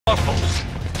hostiles.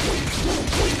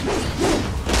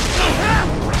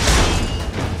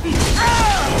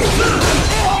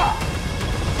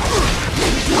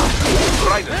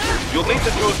 Trident, you'll need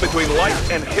to choose between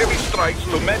light and heavy strikes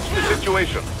to match the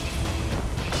situation.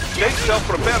 Take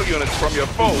self-repair units from your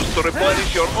foes to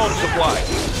replenish your own supplies.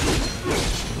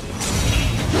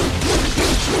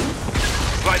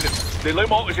 Trident, the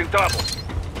limo is in trouble.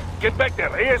 Get back there,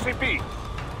 ASAP.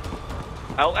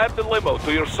 I'll add the limo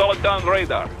to your solid down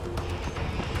radar.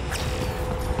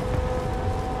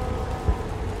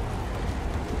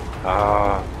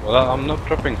 Well, I'm not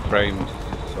dropping frames,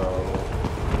 so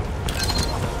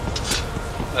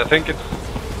I think it's...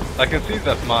 I can see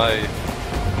that my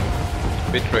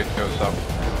bitrate goes up.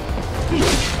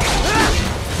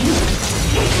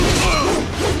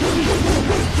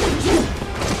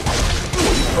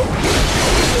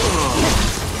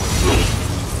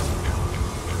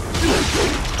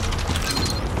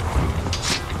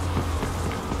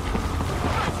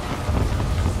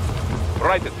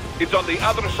 Right, it's on the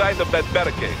other side of that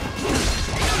barricade.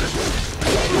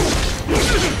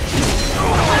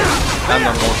 And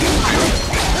I'm also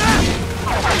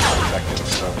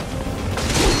seconds, so...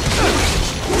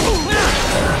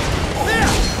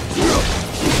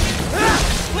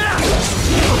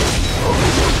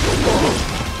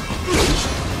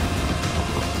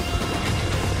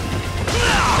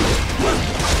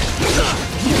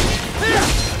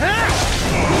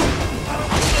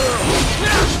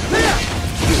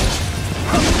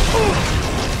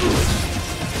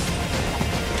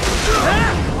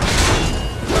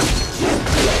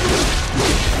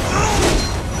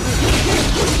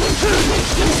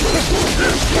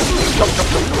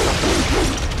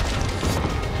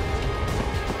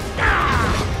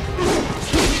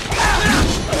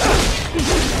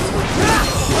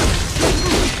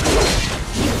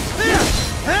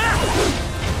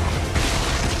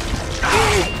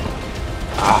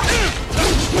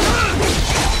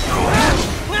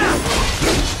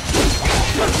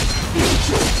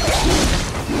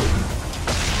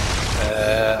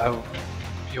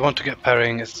 You want to get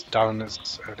parrying as down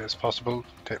as early as possible.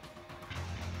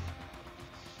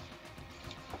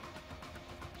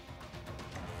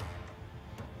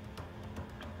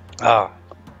 I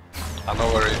know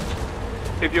where it is.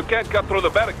 If you can't cut through the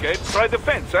barricade, try the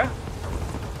fence, eh?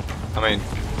 I mean,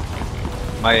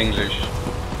 my English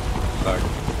is like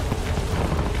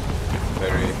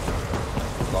very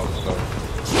low, so...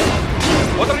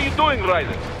 What are you doing,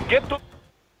 Ryder? Get to...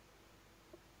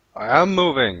 I am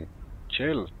moving.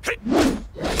 Chill.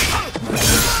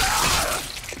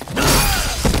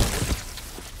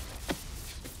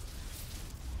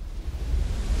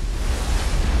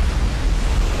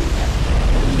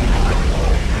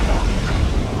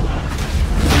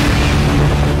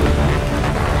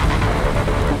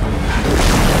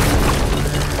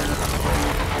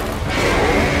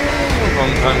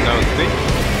 Long time no see.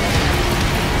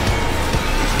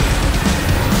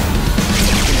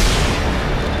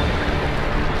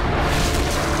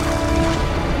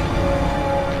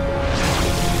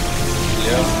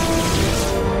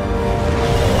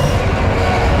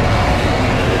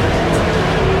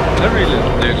 I really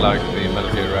do like the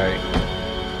Metal Gear Ray.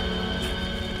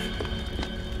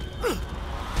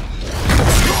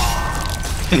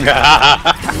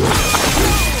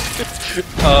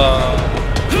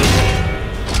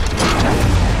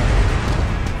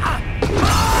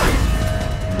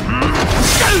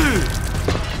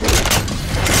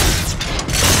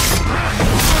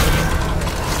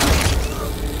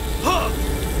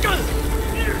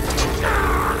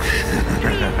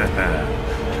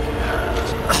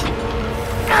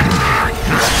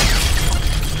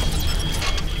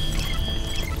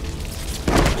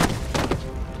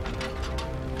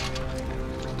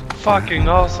 Fucking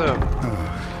awesome!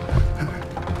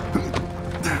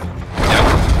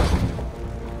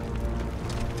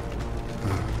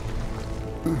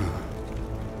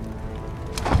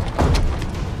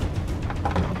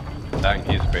 Dang,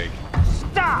 he's big.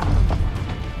 Stop!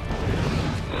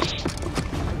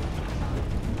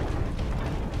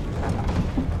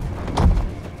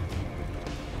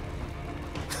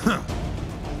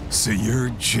 So you're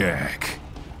Jack.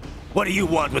 What do you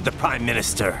want with the Prime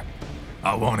Minister?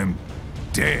 I want him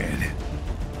dead.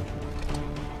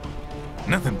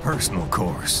 Nothing personal, of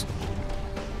course.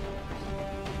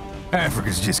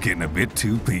 Africa's just getting a bit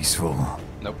too peaceful.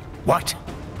 Nope. What?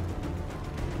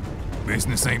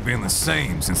 Business ain't been the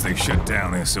same since they shut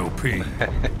down SOP. A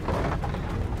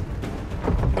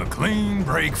clean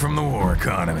break from the war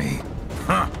economy.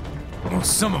 Huh. Well,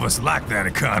 some of us like that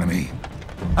economy.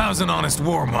 How's an honest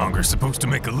warmonger supposed to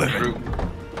make a living?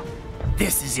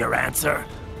 This is your answer?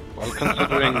 Well,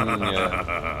 considering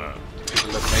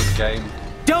people that made the game,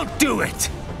 Don't do it!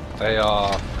 they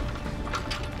are,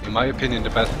 in my opinion, the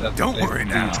best at Don't worry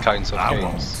now. these kinds of I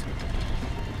games. won't.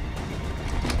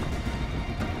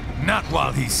 Not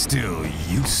while he's still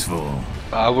useful.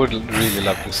 I would really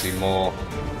love to see more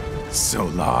So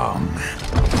long.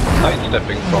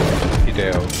 sidestepping from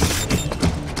Hideo.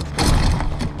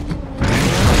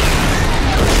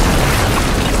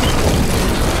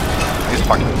 He's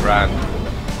fucking grand.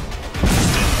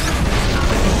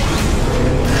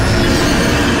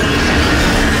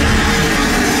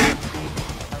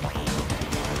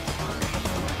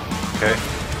 Okay.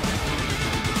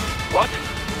 What?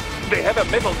 They have a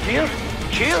metal gear?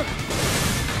 Shield?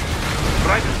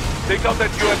 Right. Take out that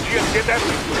UMG and get at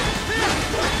it.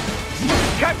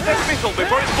 Catch that missile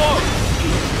before it blows.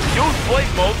 Use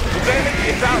blade mode to damage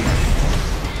it out.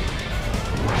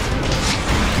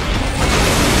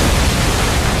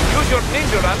 Use your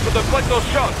ninja run to deflect those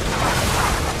shots.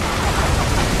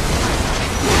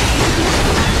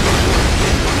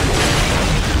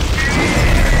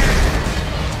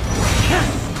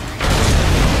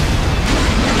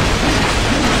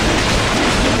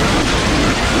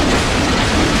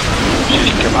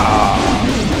 Come on.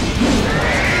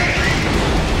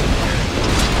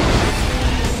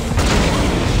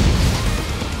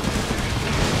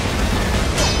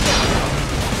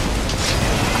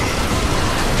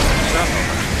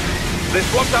 They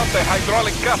swapped out the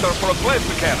hydraulic cutter for a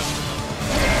plasma cannon.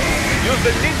 Use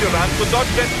the ninja run to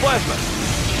dodge that plasma.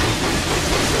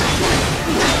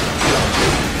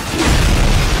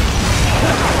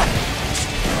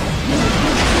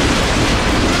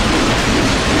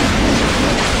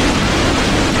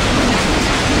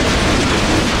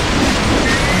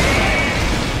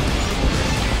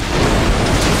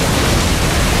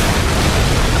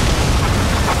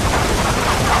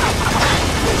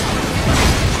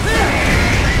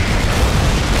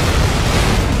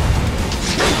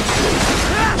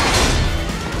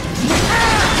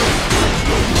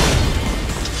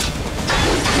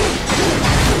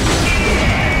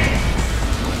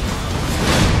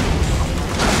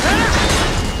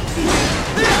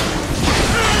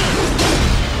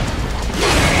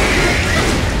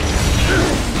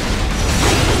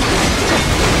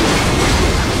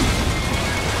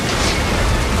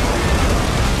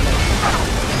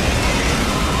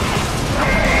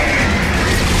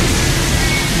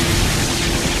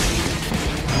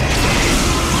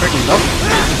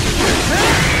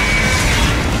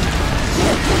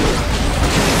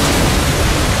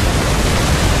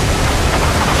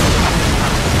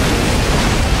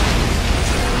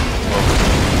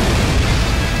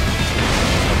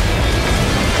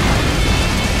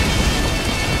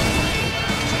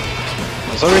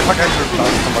 Sorry if I can't reply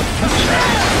so much in the chat,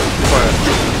 but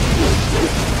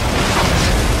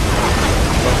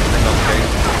probably not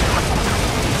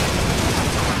okay.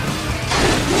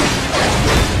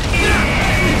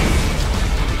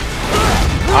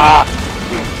 Ah!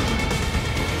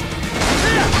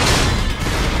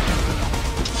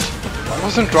 I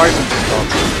wasn't driving this dog.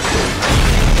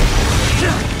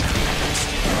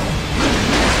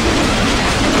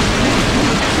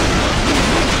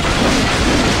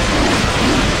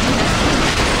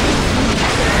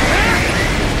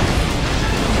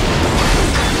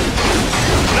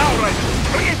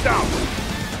 Down.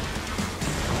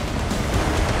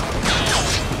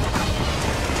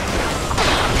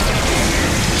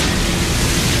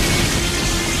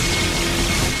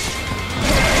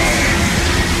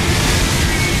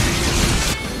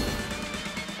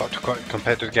 About to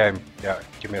compare to the game. Yeah,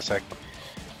 give me a sec.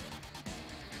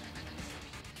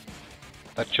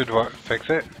 That should work. Fix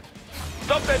it.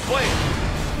 Stop that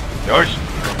plane. Yours.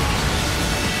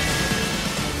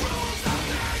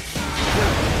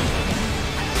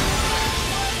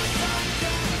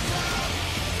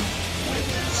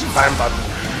 Spam button.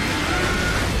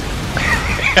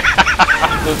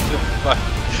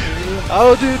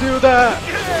 How do you do that?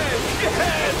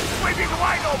 Yes! Swinging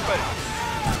wide open!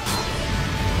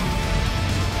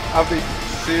 I mean,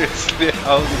 seriously,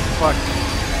 how the fuck?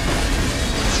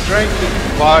 Strength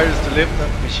it requires to lift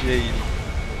that machine.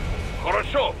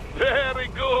 Хорошо, very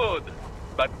good.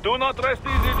 But do not rest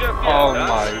easy just yet. Oh huh?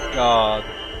 my god.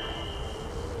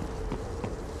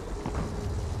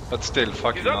 But still,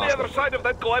 fucking He's on the awesome. other side of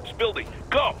that collapsed building.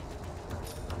 Go!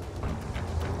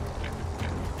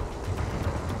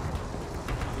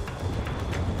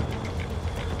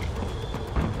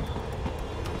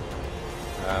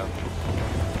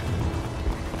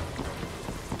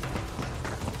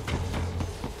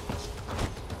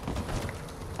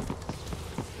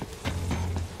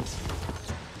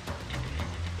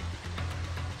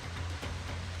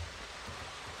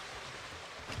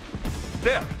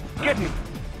 There, get him!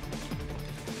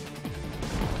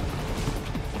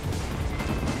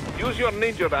 Use your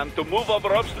ninja ram to move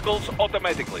over obstacles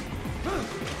automatically.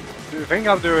 What do you think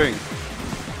I'm doing?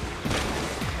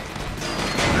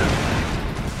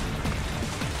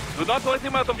 Do not let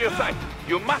him out of your sight.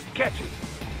 You must catch him.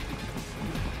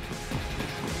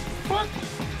 What?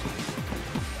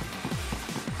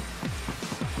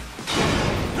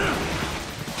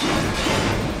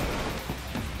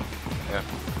 Yeah.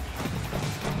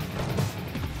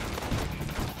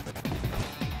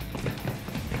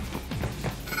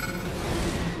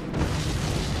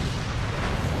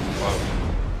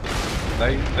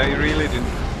 They really didn't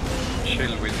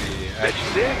chill with the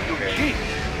action. There, you cheat.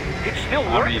 It still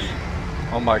I works. mean,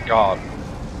 oh my god.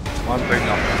 One thing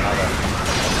after another.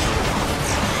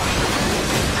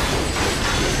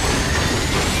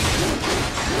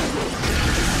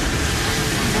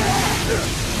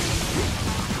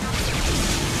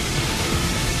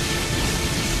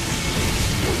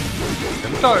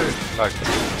 Didn't I, like,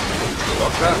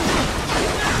 block that?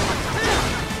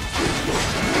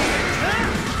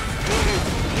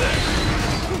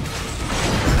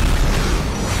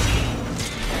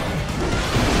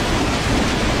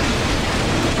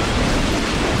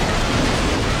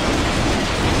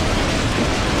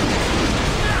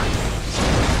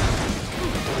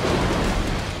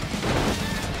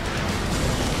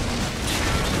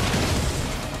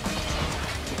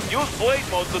 Use blade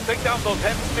mode to take down those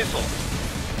heavy missiles.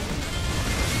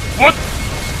 What?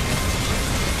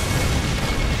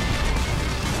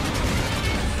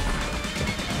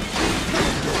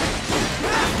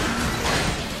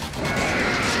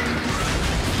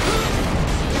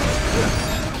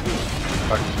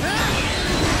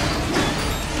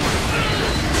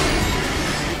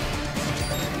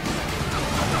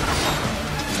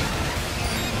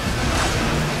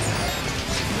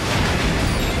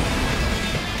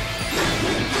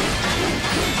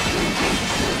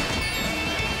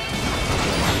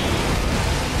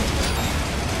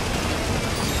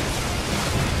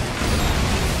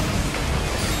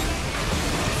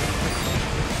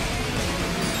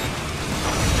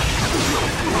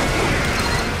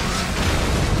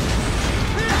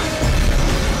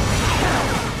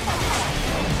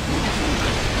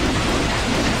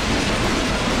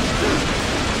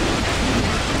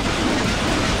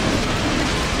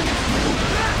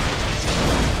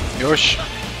 Yosh.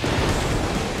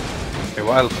 Okay,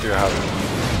 what else do you have?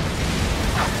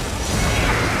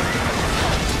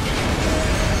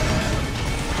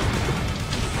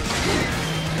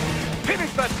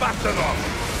 Finish that bastard off!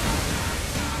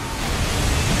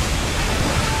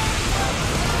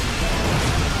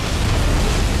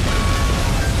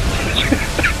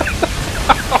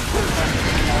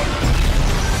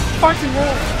 Fucking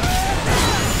hell!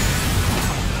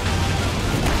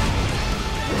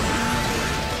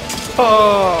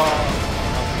 Oh!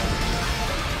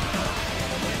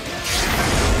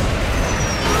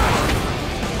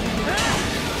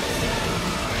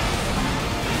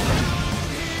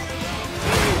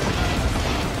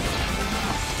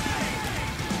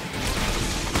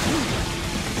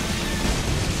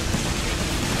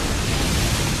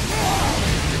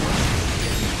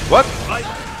 What?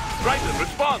 Raiden,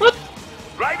 respond! What?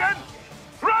 Raiden!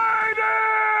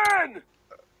 Raiden!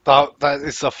 That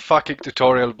is a fucking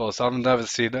tutorial boss. I've never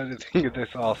seen anything this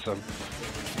awesome.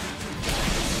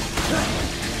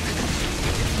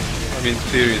 I mean,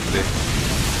 seriously.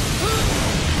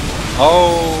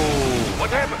 Oh! What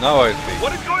happened? Now I see.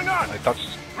 What is going on? I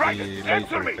touched Raiden, the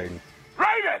answer laser me! thing.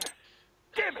 Raiden!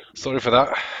 Damn it! Sorry for that.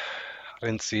 I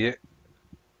didn't see it.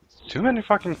 Too many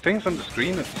fucking things on the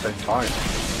screen at the same time.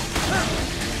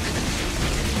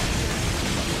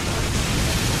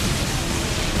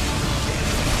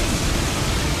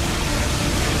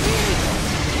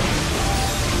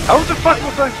 How the fuck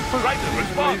was I supposed to see the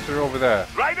respond. laser over there?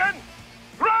 Raiden!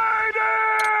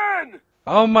 Raiden!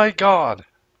 Oh my god!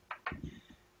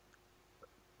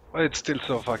 Well, it's still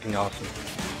so fucking awesome.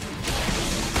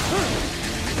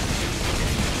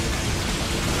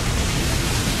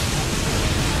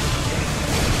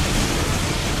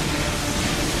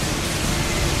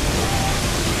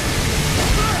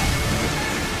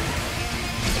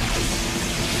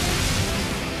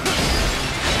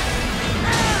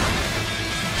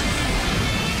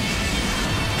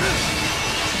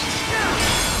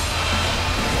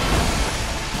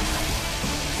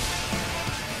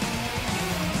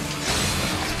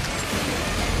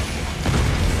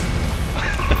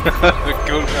 The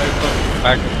cool guy from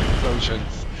back of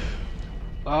explosions.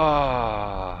 Ah.